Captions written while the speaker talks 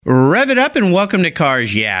Rev it up and welcome to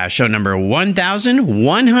Cars Yeah, show number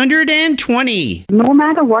 1120. No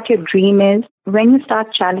matter what your dream is, when you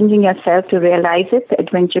start challenging yourself to realize it, the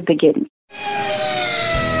adventure begins.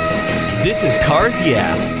 This is Cars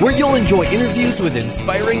Yeah, where you'll enjoy interviews with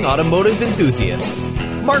inspiring automotive enthusiasts.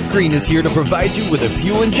 Mark Green is here to provide you with a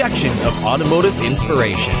fuel injection of automotive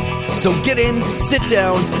inspiration. So get in, sit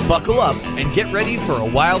down, buckle up, and get ready for a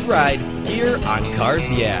wild ride here on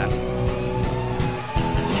Cars Yeah.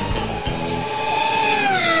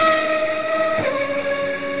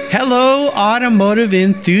 Hello, automotive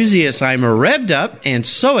enthusiasts. I'm revved up and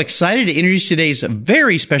so excited to introduce today's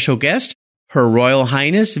very special guest, Her Royal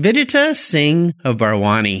Highness Vidita Singh of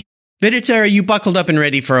Barwani. Vidita, are you buckled up and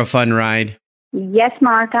ready for a fun ride? Yes,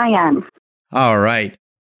 Mark, I am. All right.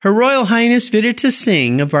 Her Royal Highness Vidita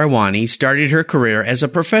Singh of Barwani started her career as a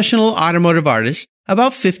professional automotive artist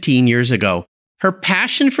about 15 years ago. Her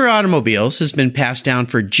passion for automobiles has been passed down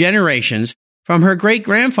for generations from her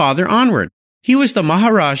great-grandfather onward. He was the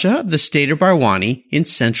Maharaja of the state of Barwani in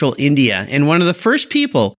central India and one of the first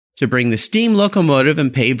people to bring the steam locomotive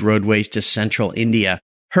and paved roadways to central India.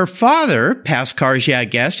 Her father, past Cars Yeah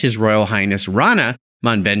guest, His Royal Highness Rana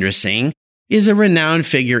Manbendra Singh, is a renowned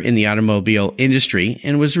figure in the automobile industry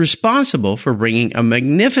and was responsible for bringing a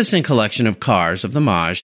magnificent collection of cars of the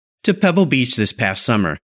Maj to Pebble Beach this past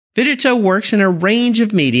summer. Vidita works in a range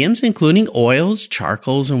of mediums, including oils,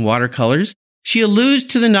 charcoals, and watercolors. She alludes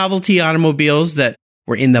to the novelty automobiles that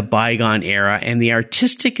were in the bygone era and the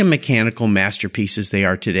artistic and mechanical masterpieces they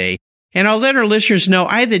are today. And I'll let our listeners know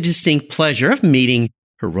I had the distinct pleasure of meeting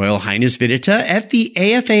Her Royal Highness Vidita at the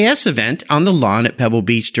AFAS event on the lawn at Pebble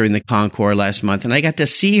Beach during the Concours last month, and I got to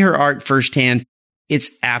see her art firsthand.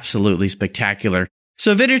 It's absolutely spectacular.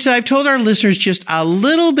 So Vidita, I've told our listeners just a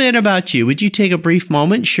little bit about you. Would you take a brief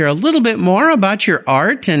moment, share a little bit more about your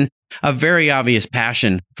art and a very obvious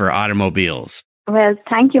passion for automobiles? Well,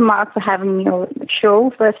 thank you, Mark, for having me on the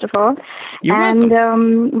show, first of all. You're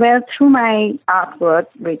welcome. Through my artwork,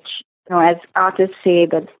 which, as artists say,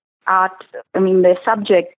 that the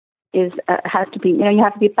subject has to be, you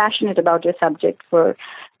have to be passionate about your subject for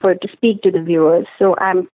it to speak to the viewers. So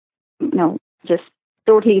I'm, just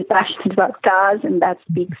totally passionate about cars, and that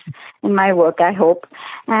speaks in my work, I hope.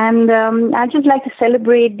 And I just like to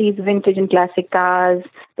celebrate these vintage and classic cars,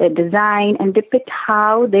 their design, and depict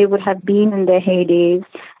how they would have been in their heydays,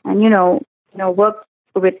 and work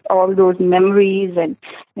with all those memories and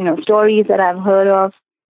stories that I've heard of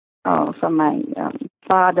from my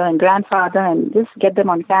father and grandfather, and just get them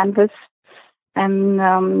on canvas. And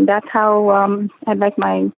that's how I'd like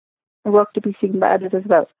my work to be seen by others as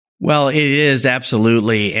well. Well, it is,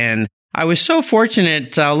 absolutely. And I was so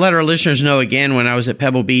fortunate, I'll let our listeners know again, when I was at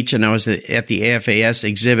Pebble Beach and I was at the AFAS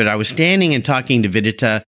exhibit, I was standing and talking to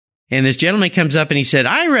Vidita, and this gentleman comes up and he said,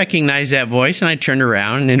 "I recognize that voice." And I turned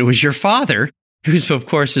around and it was your father, who of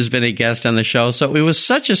course has been a guest on the show. So it was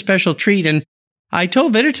such a special treat. And I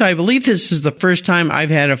told Vidita, I believe this is the first time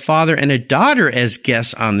I've had a father and a daughter as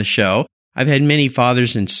guests on the show. I've had many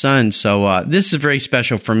fathers and sons, so this is very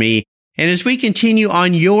special for me. And as we continue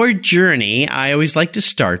on your journey, I always like to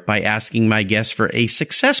start by asking my guests for a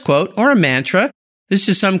success quote or a mantra. This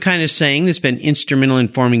is some kind of saying that's been instrumental in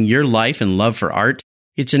forming your life and love for art.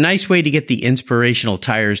 It's a nice way to get the inspirational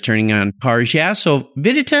tires turning on Cars Yeah. So,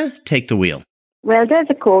 Vidita, take the wheel. Well, there's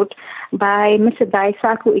a quote by Mr.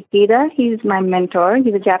 Daisaku Ikeda. He's my mentor.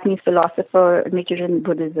 He's a Japanese philosopher, Nichiren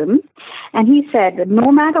Buddhism. And he said,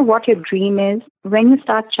 no matter what your dream is, when you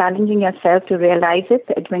start challenging yourself to realize it,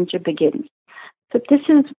 the adventure begins. So this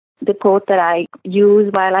is the quote that I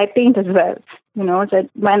use while I paint as well. That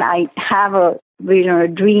when I have a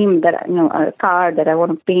dream that, a car that I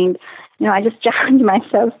want to paint, I just challenge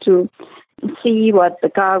myself to see what the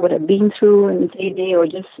car would have been through in its heyday, or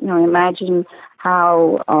just, imagine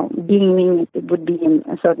how beaming it would be in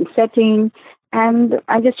a certain setting. And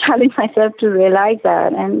I just challenge myself to realize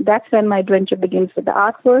that. And that's when my adventure begins with the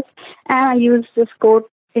artwork. And I use this quote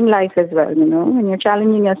in life as well, when you're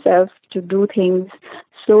challenging yourself to do things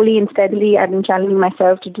slowly and steadily. I've been challenging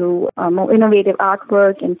myself to do more innovative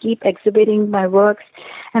artwork and keep exhibiting my works.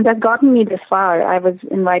 And that's gotten me this far. I was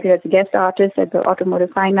invited as a guest artist at the Automotive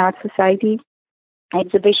Fine Arts Society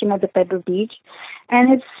exhibition at the Pebble Beach.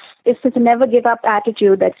 And it's a never give up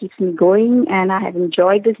attitude that keeps me going. And I have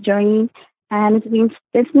enjoyed this journey. And it's been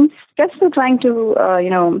stressful trying to,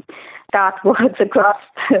 start works across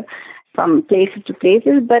from places to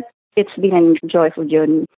places, but it's been a joyful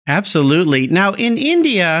journey. Absolutely. Now, in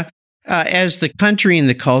India, as the country and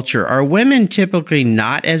the culture, are women typically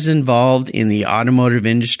not as involved in the automotive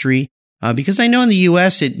industry? Because I know in the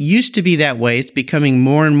U.S. it used to be that way. It's becoming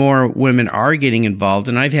more and more women are getting involved.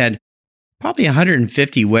 And I've had probably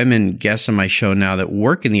 150 women guests on my show now that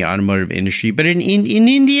work in the automotive industry. But in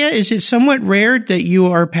India, is it somewhat rare that you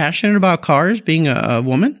are passionate about cars, being a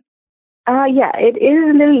woman? Yeah, it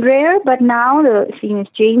is a little rare, but now the scene is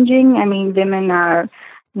changing. I mean, women are,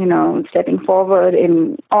 stepping forward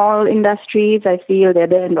in all industries. I feel they're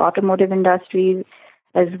there in the automotive industries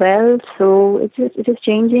as well. So it is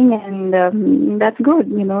changing, and that's good.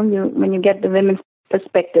 When you get the women's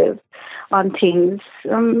perspective on things,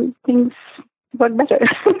 things work better.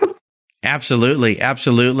 Absolutely.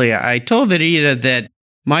 I told Vidita that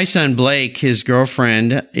my son Blake, his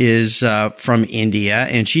girlfriend, is from India,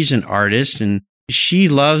 and she's an artist, and she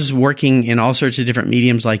loves working in all sorts of different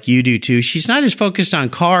mediums like you do too. She's not as focused on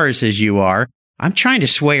cars as you are. I'm trying to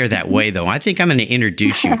sway her that way, though. I think I'm going to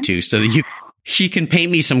introduce you to so that she can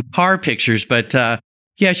paint me some car pictures. But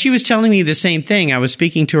yeah, she was telling me the same thing. I was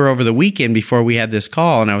speaking to her over the weekend before we had this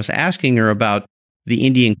call, and I was asking her about the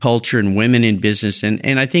Indian culture and women in business.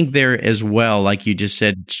 And I think there as well, like you just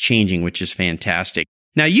said, it's changing, which is fantastic.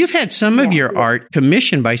 Now, you've had some of your art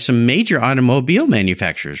commissioned by some major automobile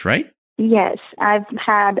manufacturers, right? Yes, I've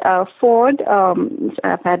had Ford.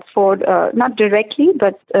 I've had Ford, not directly,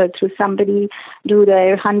 but through somebody do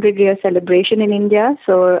their 100-year celebration in India.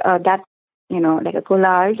 So that, like a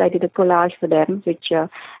collage. I did a collage for them, which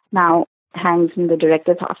now hangs in the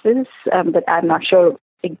director's office. But I'm not sure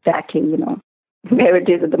exactly, where it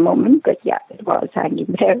is at the moment. But yeah, it was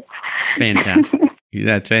hanging there. Fantastic.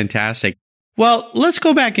 That's fantastic. Well, let's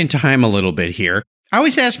go back in time a little bit here. I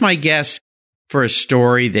always ask my guests for a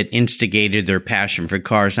story that instigated their passion for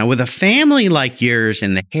cars. Now, with a family like yours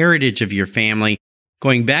and the heritage of your family,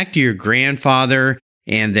 going back to your grandfather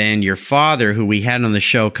and then your father, who we had on the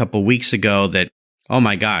show a couple weeks ago, that, oh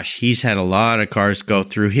my gosh, he's had a lot of cars go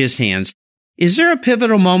through his hands. Is there a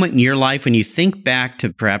pivotal moment in your life when you think back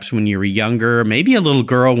to perhaps when you were younger, maybe a little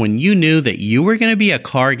girl, when you knew that you were going to be a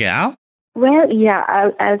car gal? Well, yeah,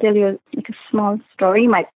 I'll tell you a small story.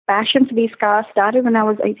 My passion for these cars started when I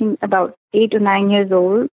was, I think, about 8 or 9 years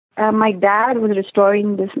old. My dad was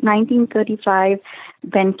restoring this 1935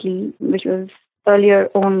 Bentley, which was earlier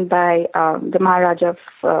owned by the Maharaja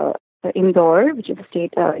of Indore, which is the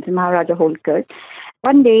state, it's Maharaja Holkar.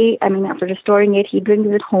 One day, after restoring it, he brings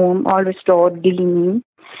it home, all restored, gleaming.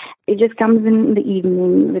 It just comes in the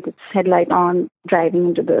evening with its headlight on, driving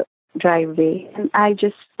into the driveway, and I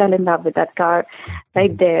just fell in love with that car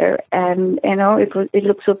right there. And it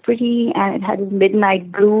looked so pretty, and it had this midnight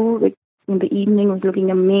blue, which in the evening was looking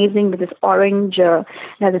amazing with this orange. It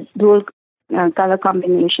had a dual color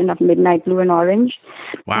combination of midnight blue and orange.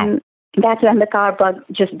 Wow! And that's when the car bug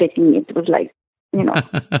just bit me. It was like,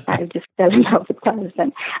 I just fell in love with cars.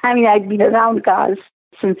 And I'd been around cars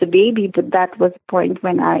since a baby, but that was the point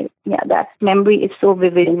when that memory is so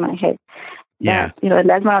vivid in my head. Yeah. And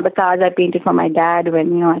that's one of the cars I painted for my dad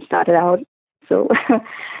when, I started out. So,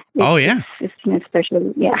 it's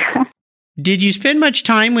special. Yeah. Did you spend much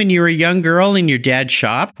time when you were a young girl in your dad's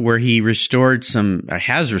shop where he has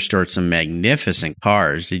restored some magnificent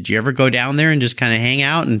cars? Did you ever go down there and just kind of hang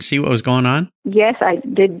out and see what was going on? Yes, I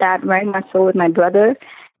did that very much so with my brother.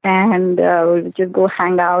 And we would just go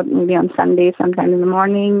hang out maybe on Sunday sometime in the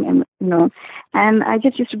morning. And I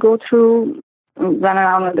just used to go through, run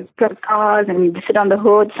around with the cars and sit on the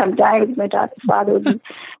hood. Sometimes my father would be,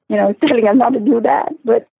 telling us not to do that.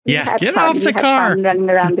 But get off the car. Fun running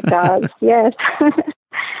around the cars. Yes,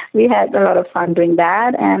 we had a lot of fun doing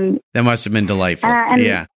that, and that must have been delightful.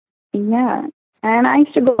 Yeah. And I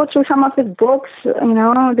used to go through some of his books.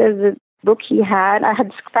 There's a book he had. I had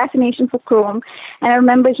this fascination for chrome, and I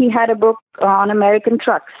remember he had a book on American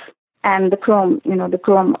trucks. And the chrome,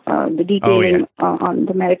 the detailing on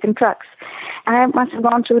the American trucks. And I must have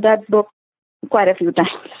gone through that book quite a few times.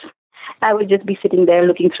 I would just be sitting there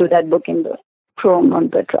looking through that book in the chrome on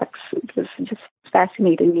the trucks. It was just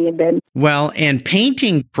fascinating me. And then, well, and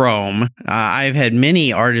painting chrome, I've had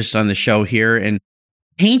many artists on the show here, and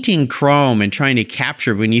painting chrome and trying to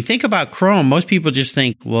capture, when you think about chrome, most people just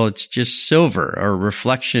think, well, it's just silver or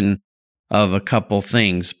reflection of a couple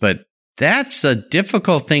things, but that's a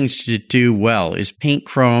difficult thing to do well, is paint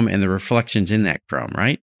chrome and the reflections in that chrome,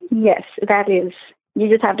 right? Yes, that is. You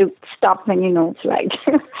just have to stop when you know it's right.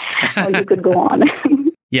 Or you could go on.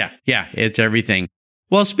 Yeah, it's everything.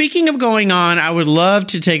 Well, speaking of going on, I would love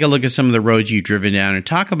to take a look at some of the roads you've driven down and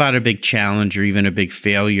talk about a big challenge or even a big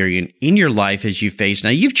failure in your life as you face.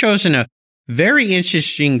 Now, you've chosen a very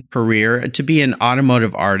interesting career to be an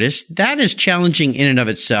automotive artist. That is challenging in and of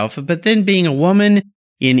itself, but then being a woman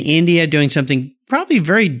in India doing something probably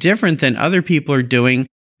very different than other people are doing,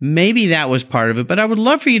 maybe that was part of it. But I would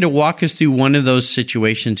love for you to walk us through one of those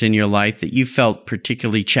situations in your life that you felt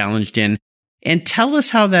particularly challenged in. And tell us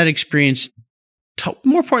how that experience,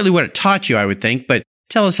 more importantly, what it taught you, I would think, but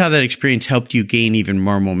tell us how that experience helped you gain even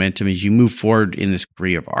more momentum as you move forward in this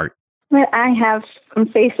career of art. Well, I have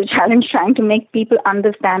faced a challenge trying to make people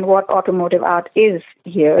understand what automotive art is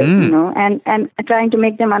here, and trying to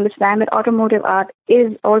make them understand that automotive art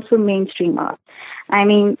is also mainstream art. I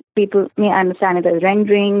mean, people may understand it as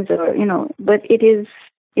renderings or, but it is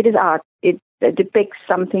art. It depicts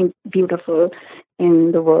something beautiful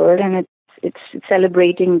in the world, and it's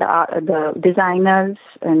celebrating the designers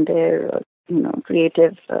and their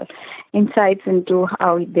creative insights into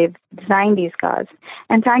how they've designed these cars.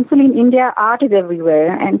 And thankfully in India, art is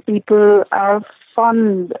everywhere and people are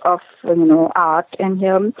fond of, art and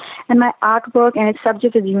my artwork and its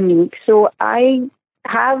subject is unique. So I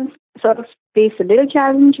have sort of faced a little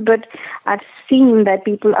challenge, but I've seen that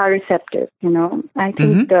people are receptive, I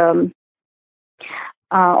think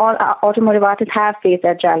all automotive artists have faced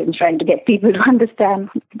that challenge, trying to get people to understand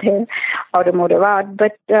their automotive art.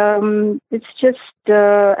 But it's just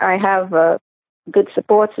I have a good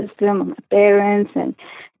support system of my parents, and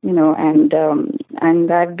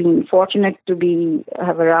and I've been fortunate to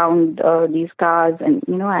have around these cars, and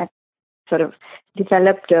I've sort of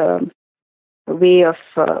developed a way of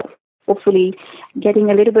hopefully getting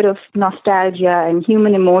a little bit of nostalgia and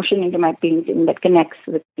human emotion into my painting that connects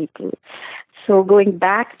with people. So going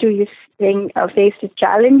back to you saying faced a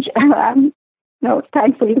challenge,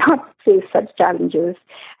 thankfully not faced such challenges.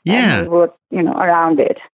 Yeah. And worked, around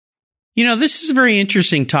it. This is a very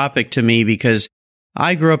interesting topic to me because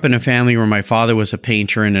I grew up in a family where my father was a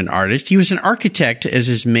painter and an artist. He was an architect as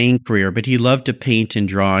his main career, but he loved to paint and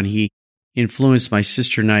draw, and he influenced my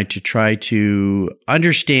sister and I to try to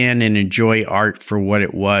understand and enjoy art for what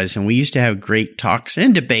it was. And we used to have great talks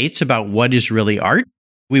and debates about what is really art.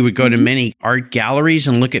 We would go to many art galleries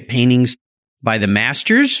and look at paintings by the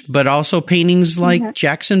masters, but also paintings like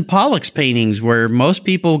Jackson Pollock's paintings, where most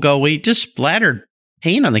people go, well, you just splattered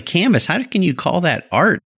paint on the canvas. How can you call that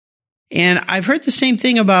art? And I've heard the same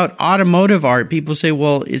thing about automotive art. People say,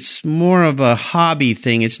 well, it's more of a hobby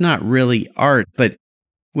thing. It's not really art. But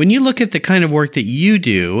when you look at the kind of work that you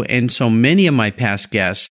do, and so many of my past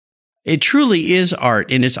guests, it truly is art.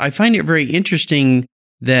 And I find it very interesting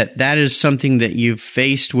that is something that you've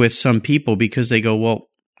faced with some people, because they go, well,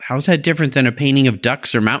 how's that different than a painting of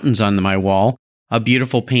ducks or mountains on my wall? A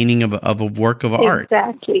beautiful painting of a work of art.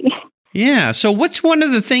 Exactly. Yeah. So what's one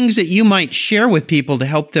of the things that you might share with people to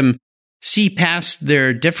help them see past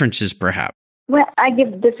their differences, perhaps? Well, I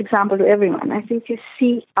give this example to everyone. I think if you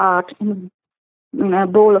see art in a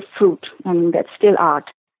bowl of fruit, and that's still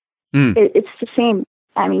art. It's the same.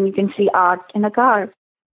 I mean, you can see art in a car.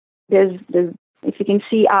 If you can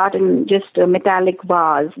see art in just a metallic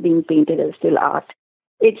vase being painted as still art,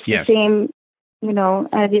 it's the same,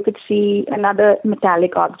 as you could see another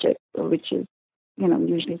metallic object, which is,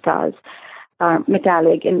 usually cars are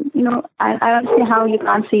metallic. And, I don't see how you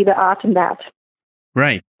can't see the art in that.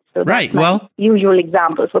 Right. So that's my usual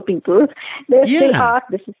example for people. There's still art.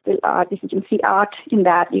 This is still art. If you can see art in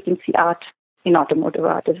that, you can see art in automotive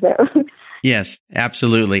art as well. Yes,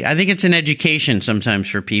 absolutely. I think it's an education sometimes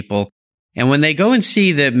for people. And when they go and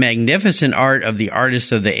see the magnificent art of the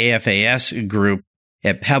artists of the AFAS group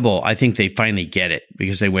at Pebble, I think they finally get it,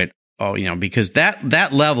 because they went, because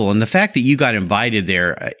that level and the fact that you got invited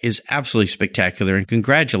there is absolutely spectacular. And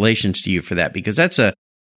congratulations to you for that, because that's a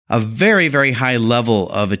very, very high level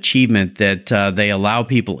of achievement that they allow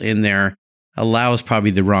people in there. Allow is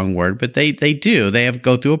probably the wrong word, but they do. They have to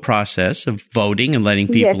go through a process of voting and letting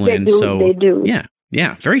people in. So they do.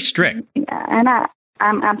 Yeah, very strict. Yeah, and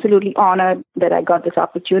I'm absolutely honored that I got this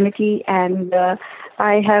opportunity, and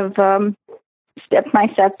I have step by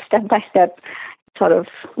step, sort of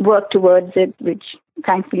worked towards it, which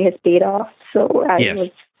thankfully has paid off. So I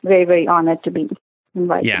was very, very honored to be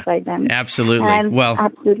invited by them. Absolutely.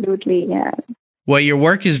 Absolutely, yeah. Well, your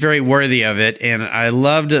work is very worthy of it, and I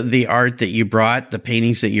loved the art that you brought, the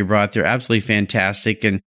paintings that you brought. They're absolutely fantastic,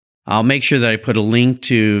 and I'll make sure that I put a link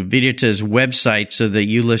to Vidita's website so that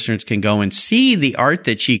you listeners can go and see the art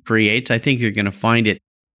that she creates. I think you're going to find it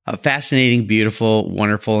fascinating, beautiful,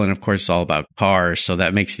 wonderful, and of course, it's all about cars, so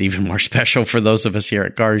that makes it even more special for those of us here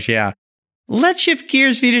at Cars Yeah. Let's shift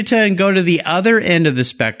gears, Vidita, and go to the other end of the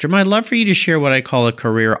spectrum. I'd love for you to share what I call a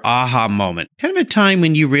career aha moment, kind of a time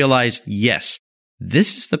when you realized, yes,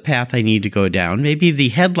 this is the path I need to go down. Maybe the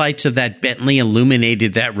headlights of that Bentley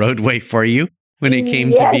illuminated that roadway for you when it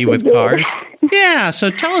came to be with cars. Yeah.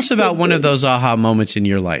 So tell us about one of those aha moments in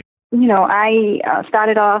your life. I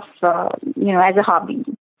started off, as a hobby,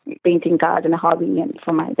 painting cars and a hobby, and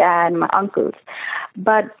for my dad and my uncles.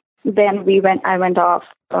 But then I went off,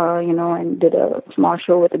 and did a small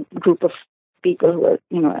show with a group of people who were,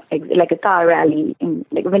 like a car rally,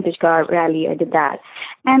 like a vintage car rally. I did that.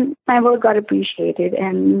 And my work got appreciated.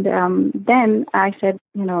 And then I said,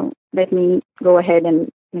 let me go ahead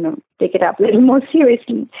and, take it up a little more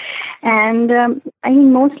seriously. And I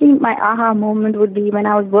think mostly my aha moment would be when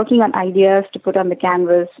I was working on ideas to put on the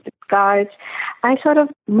canvas with cars. I sort of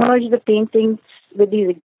merged the paintings with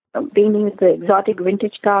these painting with the exotic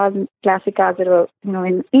vintage cars and classic cars that are,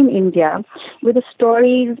 in India, with the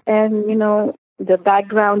stories and, the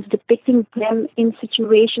backgrounds depicting them in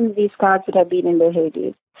situations these cars would have been in their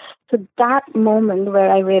heydays. So that moment where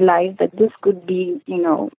I realized that this could be,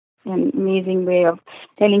 an amazing way of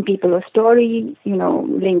telling people a story,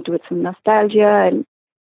 linked with some nostalgia. And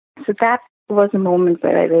so that was a moment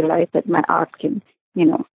where I realized that my art can,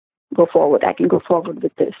 go forward. I can go forward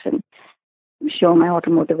with this and show my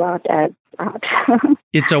automotive art as art.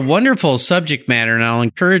 It's a wonderful subject matter, and I'll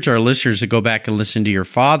encourage our listeners to go back and listen to your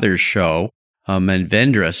father's show,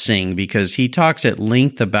 Manvendra Singh, because he talks at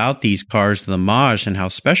length about these cars, the Maj, and how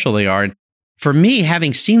special they are. And for me,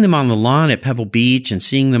 having seen them on the lawn at Pebble Beach and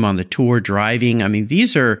seeing them on the tour driving, I mean,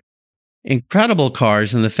 these are incredible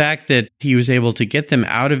cars. And the fact that he was able to get them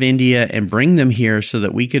out of India and bring them here so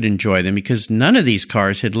that we could enjoy them, because none of these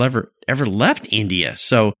cars had ever left India.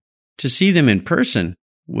 So to see them in person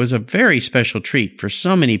was a very special treat for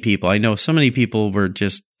so many people. I know so many people were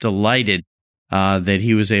just delighted that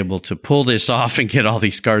he was able to pull this off and get all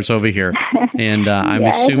these cars over here. And I'm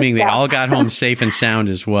assuming they all got home safe and sound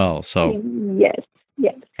as well. So yes.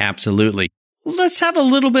 Absolutely. Let's have a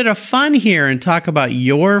little bit of fun here and talk about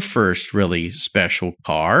your first really special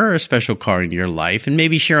car, or a special car in your life, and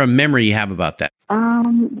maybe share a memory you have about that.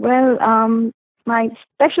 My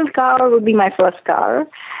special car would be my first car.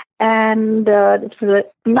 And it was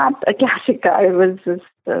not a classic car. It was just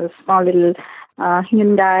a small little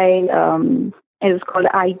Hyundai. It was called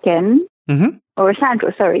i10 or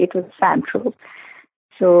Santro. Sorry, it was Santro.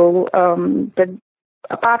 So, but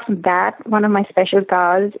apart from that, one of my special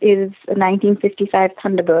cars is a 1955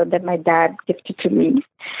 Thunderbird that my dad gifted to me.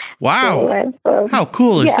 Wow! So, how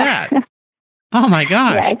cool is that? Oh my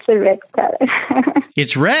gosh! Yeah, it's a red car.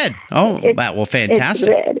 It's red. Oh, well, fantastic!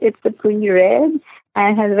 It's red. It's a pretty red.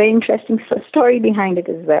 And it has a very interesting story behind it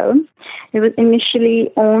as well. It was initially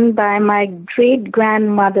owned by my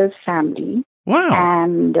great-grandmother's family. Wow.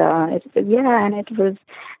 And it was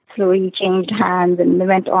slowly changed hands and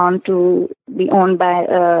went on to be owned by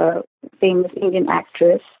a famous Indian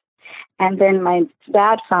actress. And then my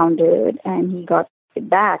dad found it and he got it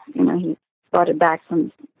back. He got it back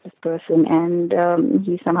from this person, and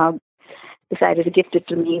he somehow decided to gift it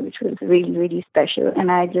to me, which was really, really special.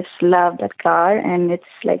 And I just love that car, and it's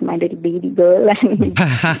like my little baby girl, and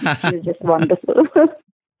it was just wonderful.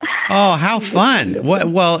 Oh, how fun.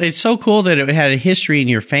 Well, it's so cool that it had a history in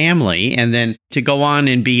your family, and then to go on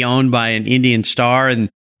and be owned by an Indian star, and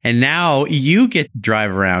now you get to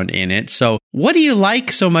drive around in it. So what do you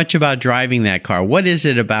like so much about driving that car? What is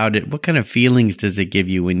it about it? What kind of feelings does it give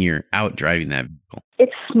you when you're out driving that vehicle?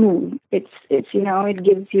 It's smooth. It's it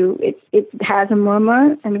gives you, it has a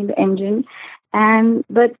murmur, the engine,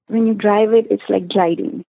 but when you drive it, it's like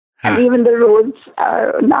gliding. And even the roads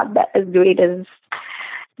are not that as great as,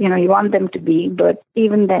 you want them to be, but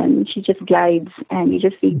even then, she just glides, and you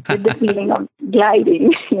just get the feeling of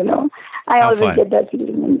gliding, I always get that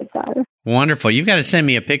feeling in the car. Wonderful. You've got to send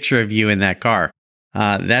me a picture of you in that car.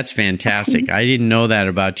 That's fantastic. I didn't know that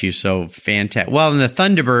about you, so fantastic. Well, and the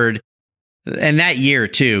Thunderbird, and that year,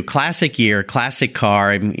 too, classic year, classic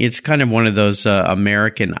car. It's kind of one of those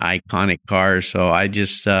American iconic cars. So I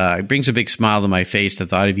just, it brings a big smile to my face, the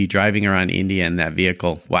thought of you driving around India in that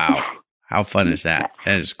vehicle. Wow. How fun is that?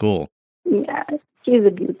 That is cool. Yeah, she's a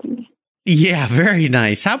beauty. Yeah, very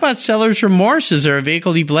nice. How about seller's remorse? Is there a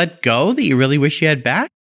vehicle you've let go that you really wish you had back?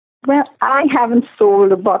 Well, I haven't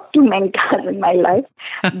sold or bought too many cars in my life,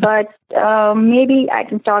 but maybe I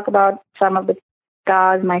can talk about some of the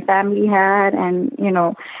cars my family had, and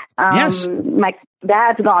yes. My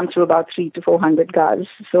dad's gone through about 300 to 400 cars.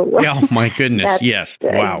 So oh my goodness, yes,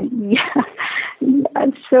 wow.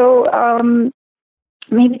 So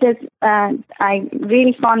maybe I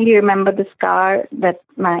really fondly remember this car that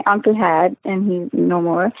my uncle had, and he's no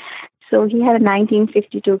more. So he had a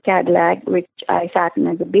 1952 Cadillac, which I sat in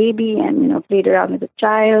as a baby and, played around as a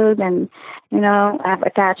child. And, I have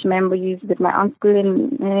attached memories with my uncle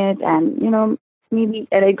in it. And, maybe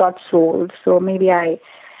it got sold. So maybe I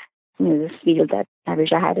just feel that I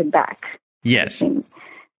wish I had it back. Yes.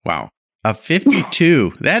 Wow. A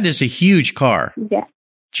 52. That is a huge car. Yeah.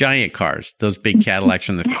 Giant cars. Those big Cadillacs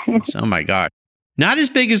from the... Oh, my God. Not as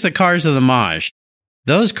big as the cars of the Maj.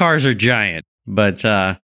 Those cars are giant, but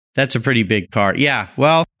that's a pretty big car. Yeah,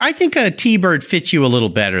 well, I think a T-Bird fits you a little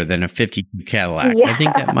better than a 52 Cadillac. Yeah. I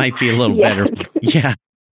think that might be a little better. Yeah.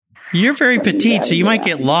 You're very petite, so you might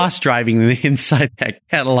get lost driving inside that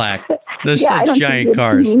Cadillac. Those such giant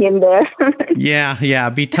cars. In there. Yeah,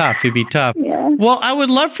 it'd be tough. Yeah. Well, I would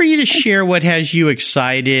love for you to share what has you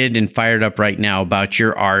excited and fired up right now about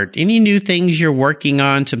your art. Any new things you're working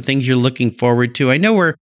on, some things you're looking forward to? I know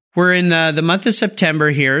we're in the month of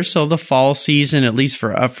September here, so the fall season, at least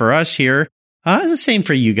for us here. The same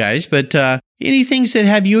for you guys, but any things that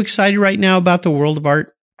have you excited right now about the world of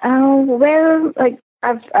art? Well, like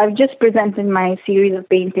I've just presented my series of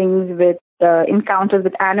paintings with encounters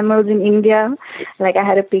with animals in India. Like I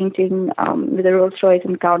had a painting with a Rolls Royce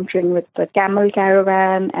encountering with a camel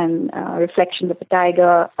caravan and reflections of a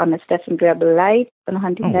tiger on a Stephen Rebel light on a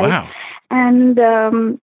hunting light. Wow. And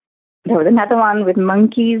there was another one with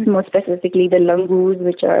monkeys, more specifically the langurs,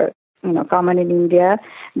 which are common in India,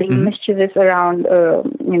 being mischievous around a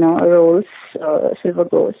rose, silver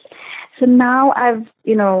ghost. So now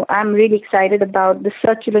I'm really excited about the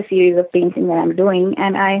circular series of painting that I'm doing,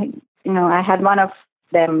 and I had one of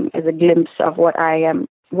them as a glimpse of what I am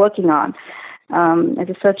working on. As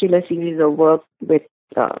a circular series of work with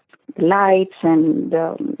lights and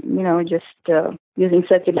just using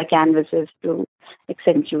circular canvases to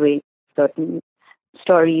accentuate certain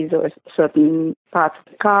stories or certain parts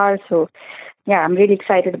of the car. So, yeah, I'm really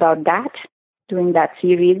excited about that, doing that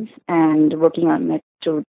series and working on it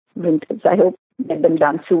to winters. I hope get them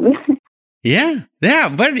done soon. Yeah.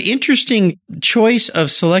 What an interesting choice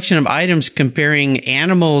of selection of items comparing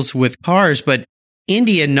animals with cars. But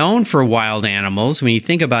India, known for wild animals. When you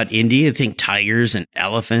think about India, you think tigers and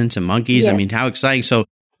elephants and monkeys. Yes. I mean, how exciting. So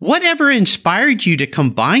whatever inspired you to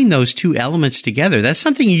combine those two elements together? That's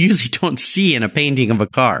something you usually don't see in a painting of a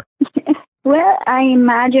car. Well, I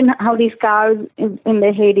imagine how these cars in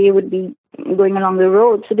their heyday would be going along the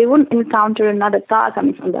road. So they wouldn't encounter another car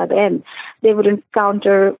coming from the other end. They would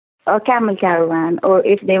encounter a camel caravan, or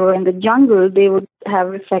if they were in the jungle, they would have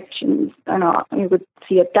reflections. You would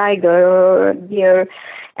see a tiger or a deer,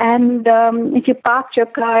 and if you parked your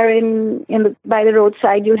car by the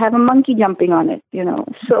roadside, you'll have a monkey jumping on it.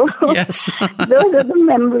 So yes. Those are the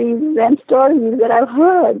memories and stories that I've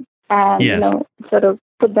heard, and yes. Sort of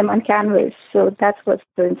put them on canvas. So that's what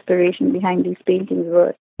the inspiration behind these paintings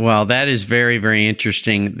were. Well, that is very, very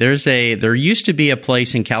interesting. There used to be a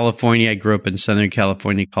place in California. I grew up in Southern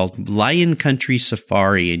California called Lion Country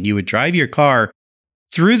Safari, and you would drive your car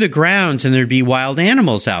through the grounds and there'd be wild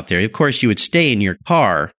animals out there. Of course, you would stay in your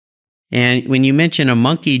car. And when you mention a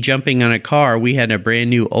monkey jumping on a car, we had a brand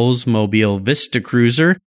new Oldsmobile Vista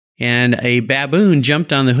Cruiser, and a baboon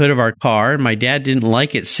jumped on the hood of our car. My dad didn't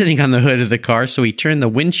like it sitting on the hood of the car, so he turned the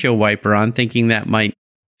windshield wiper on, thinking that might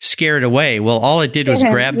scare it away. Well, all it did was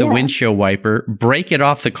grab the windshield wiper, break it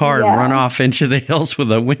off the car, and run off into the hills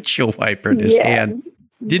with a windshield wiper in his hand.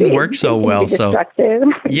 Didn't work so well. So, got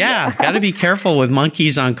to be careful with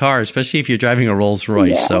monkeys on cars, especially if you're driving a Rolls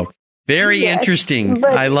Royce. Yeah. So, very interesting.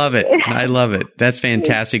 I love it. That's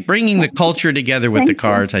fantastic. Bringing the culture together with the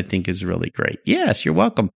cars, I think, is really great. Yes, you're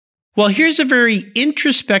welcome. Well, here's a very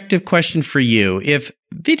introspective question for you. If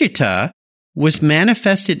Vidita was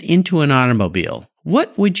manifested into an automobile,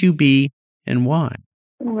 what would you be and why?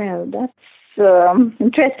 Well, that's an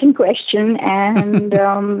interesting question, and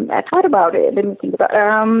I thought about it. Let me think about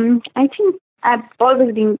it. I think I've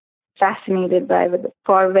always been fascinated by the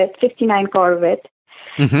Corvette, 59 Corvette,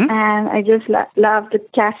 and I just love the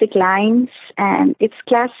classic lines, and it's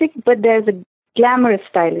classic, but there's a glamorous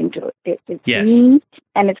styling to it. It's neat,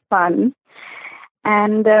 and it's fun,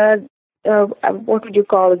 and what would you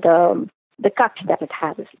call the cut that it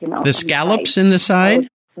has, the scallops in the side?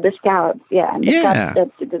 The scallops, and the cut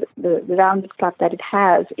the rounded cut that it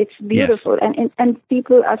has. It's beautiful. Yes. And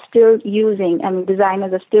people are still using,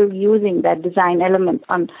 designers are still using that design element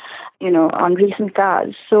on recent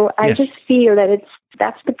cars. So I just feel that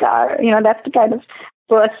that's the car, that's the kind of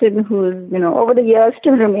person who's, over the years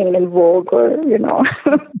still remain in vogue, or,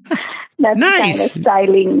 that's the kind of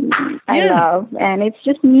styling I love. And it's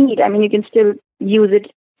just neat. You can still use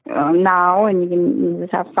it now, and you can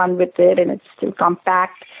just have fun with it, and it's still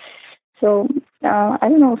compact. So I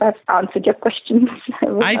don't know if that's answered your question.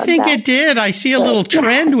 I think it did. I see a little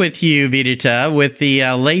trend with you, Vidita, with the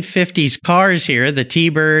late 50s cars here, the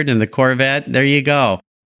T-Bird and the Corvette. There you go.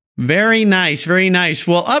 Very nice, very nice.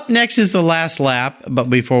 Well, up next is the last lap, but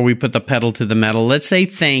before we put the pedal to the metal, let's say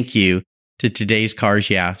thank you to today's Cars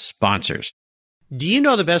Yeah sponsors. Do you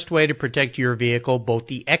know the best way to protect your vehicle, both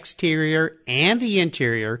the exterior and the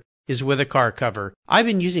interior, is with a car cover. I've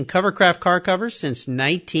been using Covercraft car covers since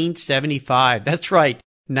 1975. That's right,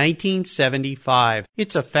 1975.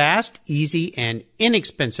 It's a fast, easy, and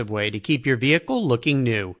inexpensive way to keep your vehicle looking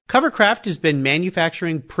new. Covercraft has been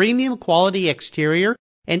manufacturing premium quality exterior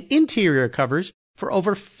and interior covers for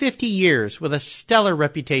over 50 years with a stellar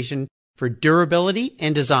reputation for durability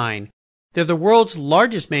and design. They're the world's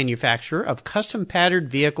largest manufacturer of custom patterned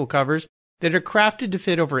vehicle covers that are crafted to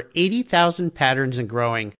fit over 80,000 patterns and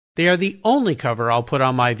growing. They are the only cover I'll put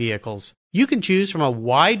on my vehicles. You can choose from a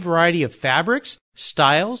wide variety of fabrics,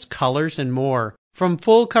 styles, colors, and more. From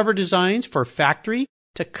full cover designs for factory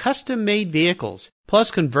to custom-made vehicles,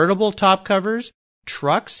 plus convertible top covers,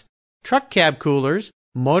 trucks, truck cab coolers,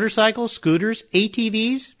 motorcycles, scooters,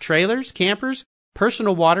 ATVs, trailers, campers,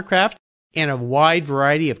 personal watercraft, and a wide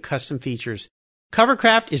variety of custom features.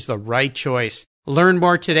 Covercraft is the right choice. Learn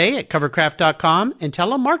more today at covercraft.com and tell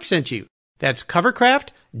them Mark sent you. That's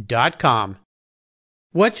covercraft.com.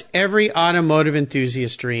 What's every automotive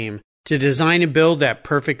enthusiast's dream? To design and build that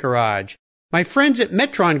perfect garage. My friends at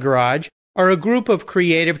Metron Garage are a group of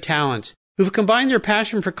creative talents who've combined their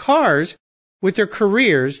passion for cars with their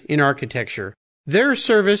careers in architecture. Their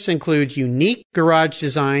service includes unique garage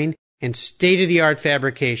design and state-of-the-art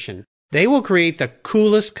fabrication. They will create the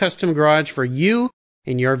coolest custom garage for you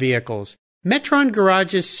and your vehicles. Metron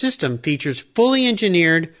Garage's system features fully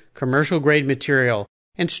engineered commercial-grade material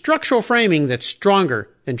and structural framing that's stronger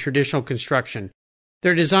than traditional construction.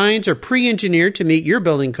 Their designs are pre-engineered to meet your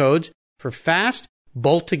building codes for fast,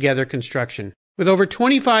 bolt-together construction. With over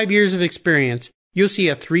 25 years of experience, you'll see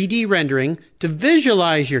a 3D rendering to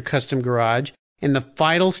visualize your custom garage, and the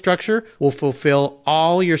final structure will fulfill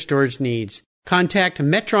all your storage needs. Contact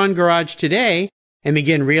Metron Garage today and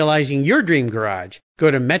begin realizing your dream garage.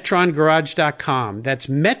 Go to metrongarage.com. That's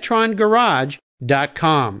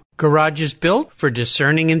metrongarage.com. Garage is built for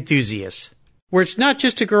discerning enthusiasts. Where it's not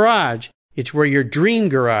just a garage, it's where your dream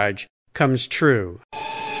garage comes true.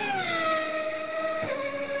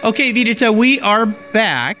 Okay, Vidita, we are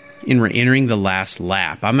back and we're entering the last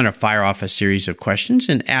lap. I'm going to fire off a series of questions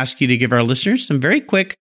and ask you to give our listeners some very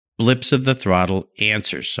quick blips of the throttle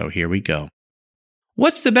answers. So here we go.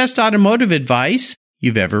 What's the best automotive advice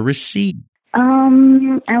you've ever received?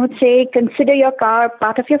 I would say consider your car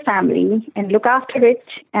part of your family and look after it,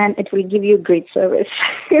 and it will give you great service.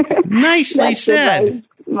 Nicely said.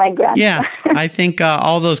 My grandpa. Yeah, I think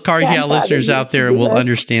all those Cars Yeah listeners out there will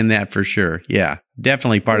understand that for sure. Yeah,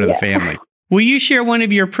 definitely part of the family. Will you share one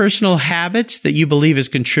of your personal habits that you believe has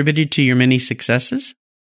contributed to your many successes?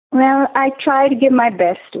 Well, I try to give my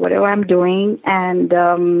best, whatever I'm doing, and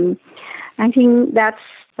I think that's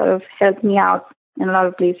sort of helped me out in a lot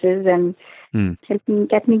of places and helped me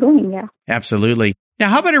get me going, yeah. Absolutely. Now,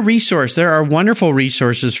 how about a resource? There are wonderful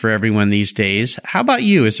resources for everyone these days. How about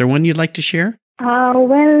you? Is there one you'd like to share?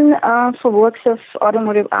 For works of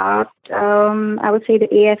automotive art, I would say the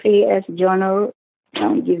AFAS journal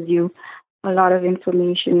gives you a lot of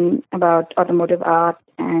information about automotive art.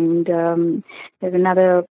 And there's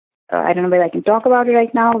another, I don't know whether I can talk about it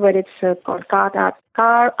right now, but it's called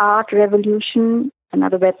Car Art Revolution,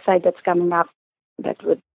 another website that's coming up that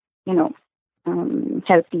would,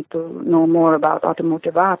 help people know more about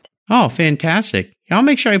automotive art. Oh, fantastic. I'll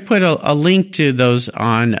make sure I put a link to those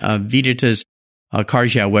on Vidita's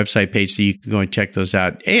Cars Yeah website page so you can go and check those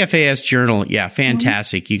out. AFAS Journal, yeah,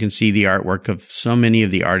 fantastic. You can see the artwork of so many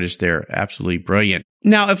of the artists there. Absolutely brilliant.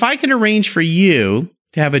 Now, if I could arrange for you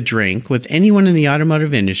to have a drink with anyone in the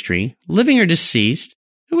automotive industry, living or deceased,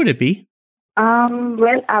 who would it be?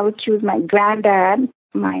 Well, I would choose my granddad,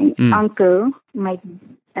 my uncle, my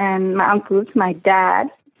uncles, my dad,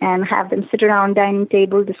 and have them sit around dining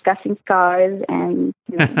table discussing cars and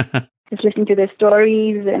just listening to their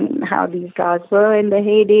stories and how these cars were in the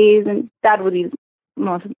heydays, and that would be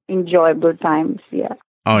most enjoyable times. Yeah.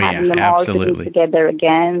 Oh, having yeah, them absolutely. All to be together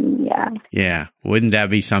again. Yeah. Yeah. Wouldn't that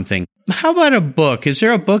be something? How about a book? Is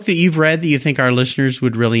there a book that you've read that you think our listeners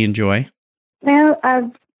would really enjoy? Well,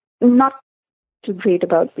 I'm not too great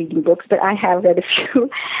about reading books, but I have read a few.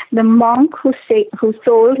 The Monk Who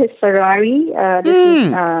Sold His Ferrari. This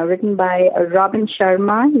is written by Robin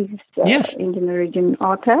Sharma. He's an Indian origin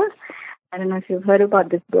author. I don't know if you've heard about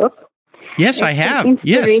this book. Yes, I have.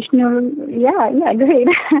 Inspirational. Yes. Yeah, great.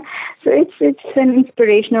 So it's an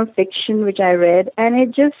inspirational fiction which I read, and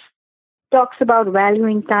it just talks about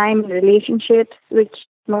valuing time and relationships, which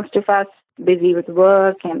most of us, busy with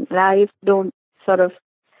work and life, don't sort of,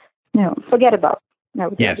 forget about. I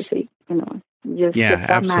would have to say, just get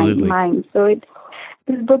our mind. So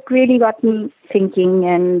this book really got me thinking,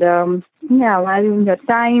 and valuing your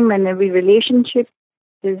time and every relationship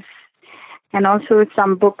is And also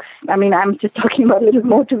some books. I mean, I'm just talking about little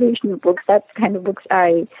motivational books. That's the kind of books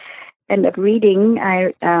I end up reading.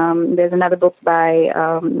 There's another book by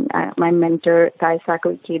my mentor,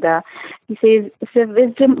 Daisaku Ikeda. He says, it's a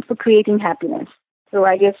wisdom for creating happiness. So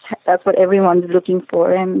I guess that's what everyone's looking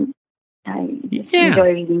for. And I just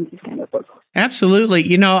enjoy reading these kind of books. Absolutely.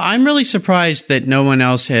 You know, I'm really surprised that no one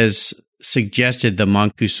else has suggested The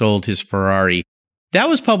Monk Who Sold His Ferrari. That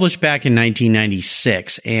was published back in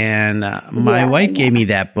 1996, and my wife gave me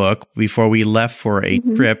that book before we left for a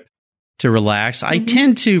trip to relax. I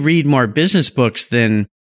tend to read more business books than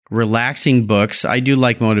relaxing books. I do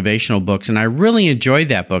like motivational books, and I really enjoyed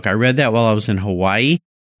that book. I read that while I was in Hawaii,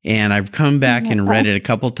 and I've come back and read it a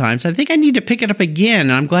couple times. I think I need to pick it up again.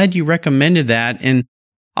 I'm glad you recommended that, and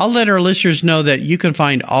I'll let our listeners know that you can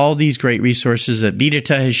find all these great resources that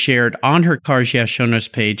Vidita has shared on her Cars Yeah show notes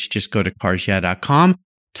page. Just go to carsyeah.com,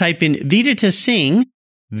 type in Vidita Singh,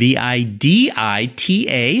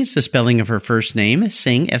 Vidita is the spelling of her first name,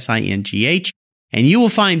 Singh, S-I-N-G-H, and you will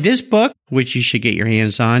find this book, which you should get your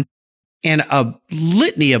hands on, and a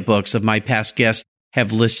litany of books of my past guests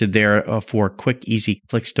have listed there for quick, easy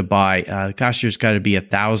clicks to buy. Gosh, there's got to be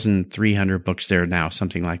 1,300 books there now,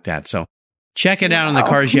 something like that. So check it out on the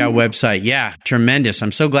Cars Yeah website. Yeah, tremendous.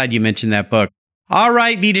 I'm so glad you mentioned that book. All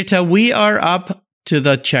right, Vidita, we are up to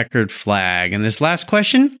the checkered flag. And this last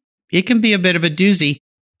question, it can be a bit of a doozy.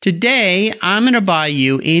 Today, I'm going to buy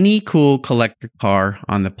you any cool collector car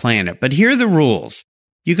on the planet. But here are the rules.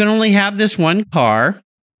 You can only have this one car.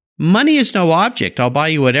 Money is no object. I'll buy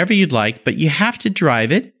you whatever you'd like, but you have to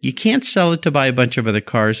drive it. You can't sell it to buy a bunch of other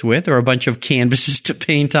cars with or a bunch of canvases to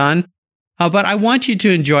paint on. But I want you to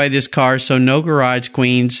enjoy this car, so no garage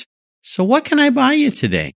queens. So what can I buy you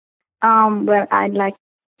today? Well, I'd like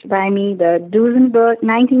to buy me the Duesenberg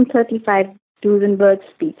 1935 Duesenberg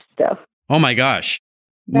Speedster. Oh my gosh.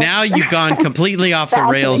 Now you've gone completely off the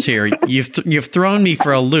rails here. You've thrown me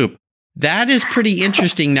for a loop. That is pretty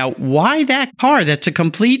interesting. Now, why that car? That's a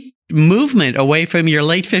complete movement away from your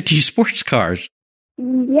late 50s sports cars.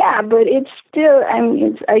 Yeah, but it's still,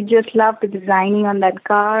 I just love the designing on that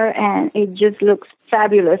car, and it just looks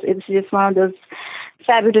fabulous. It's just one of those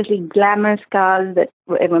fabulously glamorous cars that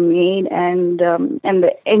were ever made, and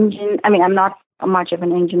the engine, I'm not much of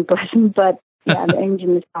an engine person, but yeah, the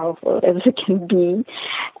engine is powerful as it can be.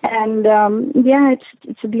 And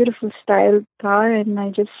it's a beautiful style car, and I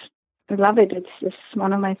just love it. It's just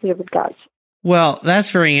one of my favorite cars. Well,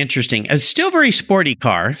 that's very interesting. It's still a very sporty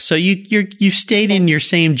car. So you stayed in your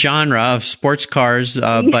same genre of sports cars,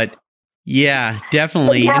 but yeah,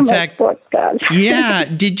 definitely. In fact, sports cars. Yeah.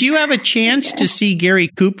 Did you have a chance to see Gary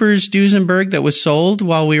Cooper's Duesenberg that was sold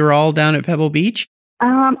while we were all down at Pebble Beach?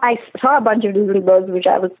 I saw a bunch of Duesenbergs, which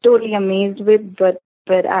I was totally amazed with,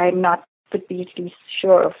 but I'm not particularly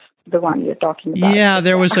sure of the one you're talking about. Yeah,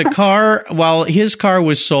 there was a car, while his car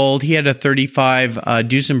was sold, he had a 35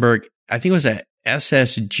 Duesenberg, I think it was a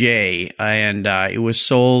SSJ, and it was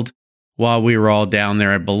sold while we were all down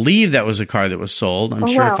there. I believe that was a car that was sold. I'm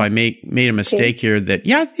sure if I made a mistake here that,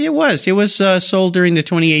 yeah, it was. It was sold during the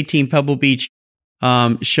 2018 Pebble Beach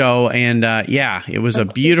show, and it was a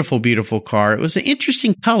beautiful, beautiful car. It was an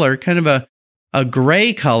interesting color, kind of a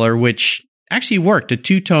gray color, which actually worked, a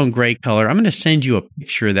two-tone gray color. I'm going to send you a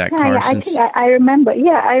picture of that car. I think I remember.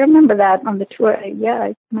 Yeah, I remember that on the tour. Yeah,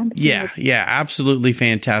 I remember. Yeah, absolutely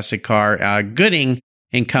fantastic car. Gooding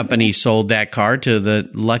and Company sold that car to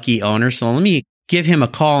the lucky owner. So let me give him a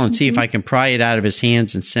call and see if I can pry it out of his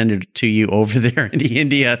hands and send it to you over there in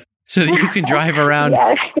India so that you can drive around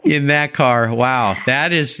in that car. Wow,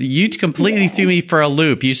 you completely threw me for a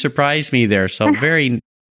loop. You surprised me there. So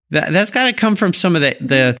that's got to come from some of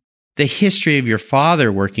the history of your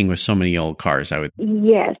father working with so many old cars, I would think.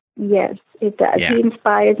 Yes, it does. Yeah. He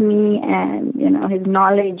inspires me, and his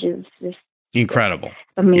knowledge is just incredible.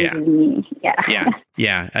 Amazing me.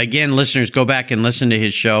 Yeah. Again, listeners, go back and listen to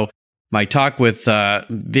his show. My talk with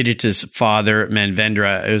Vidita's father,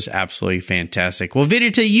 Manvendra, it was absolutely fantastic. Well,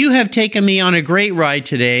 Vidita, you have taken me on a great ride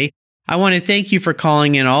today. I want to thank you for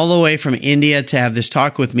calling in all the way from India to have this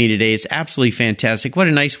talk with me today. It's absolutely fantastic. What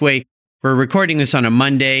a nice way. We're recording this on a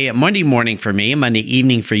Monday morning for me, a Monday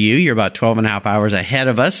evening for you. You're about 12 and a half hours ahead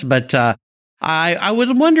of us. But I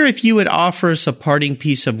would wonder if you would offer us a parting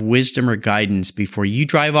piece of wisdom or guidance before you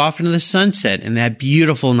drive off into the sunset in that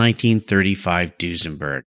beautiful 1935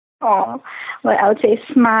 Duesenberg. Oh, well, I would say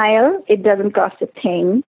smile. It doesn't cost a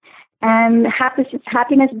thing. And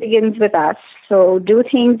happiness begins with us. So do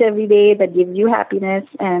things every day that gives you happiness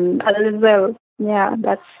and others as well. Yeah,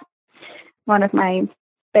 that's one of my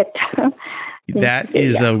pet That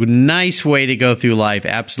is a nice way to go through life.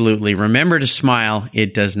 Absolutely. Remember to smile.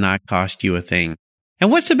 It does not cost you a thing. And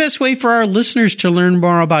what's the best way for our listeners to learn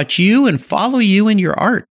more about you and follow you and your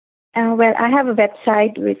art? Well, I have a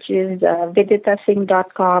website, which is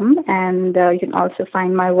viditasingh.com, and you can also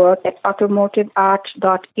find my work at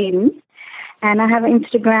automotiveart.in. And I have an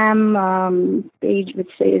Instagram page,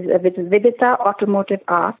 which is Vidita Automotive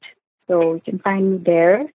Art, so you can find me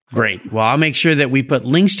there. Great. Well, I'll make sure that we put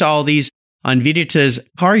links to all these on Vidita's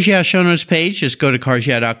Cars Yeah show notes page. Just go to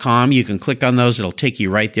carsyeah.com. You can click on those. It'll take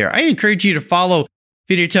you right there. I encourage you to follow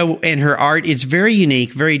Vidita and her art. It's very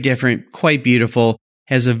unique, very different, quite beautiful,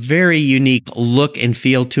 has a very unique look and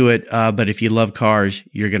feel to it. But if you love cars,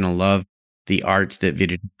 you're going to love the art that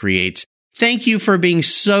Vidita creates. Thank you for being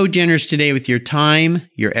so generous today with your time,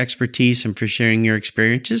 your expertise, and for sharing your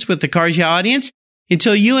experiences with the Cars Yeah audience.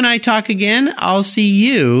 Until you and I talk again, I'll see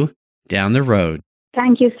you down the road.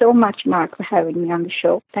 Thank you so much, Mark, for having me on the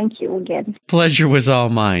show. Thank you again. Pleasure was all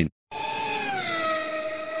mine.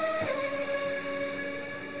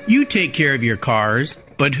 You take care of your cars,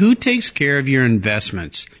 but who takes care of your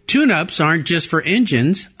investments? Tune-ups aren't just for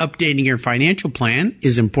engines. Updating your financial plan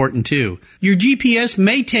is important too. Your GPS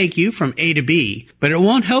may take you from A to B, but it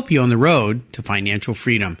won't help you on the road to financial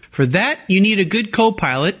freedom. For that, you need a good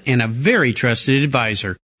co-pilot and a very trusted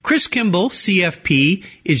advisor. Chris Kimball, CFP,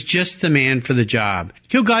 is just the man for the job.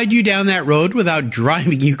 He'll guide you down that road without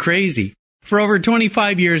driving you crazy. For over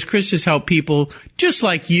 25 years, Chris has helped people just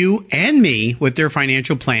like you and me with their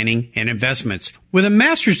financial planning and investments. With a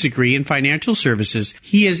master's degree in financial services,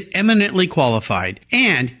 he is eminently qualified,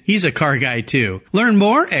 and he's a car guy too. Learn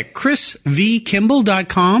more at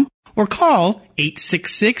chrisvkimball.com or call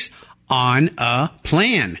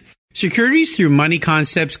 866-ON-A-PLAN. Securities through Money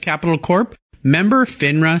Concepts Capital Corp. Member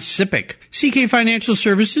FINRA SIPC. CK Financial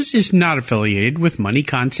Services is not affiliated with Money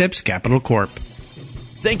Concepts Capital Corp.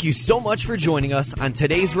 Thank you so much for joining us on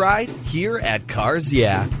today's ride here at Cars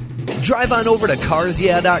Yeah. Drive on over to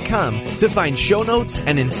carsyeah.com to find show notes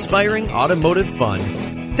and inspiring automotive fun.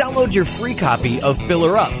 Download your free copy of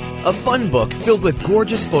Filler Up, a fun book filled with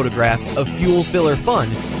gorgeous photographs of fuel filler fun,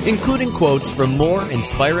 including quotes from more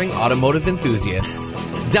inspiring automotive enthusiasts.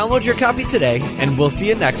 Download your copy today, and we'll see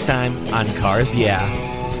you next time on Cars Yeah.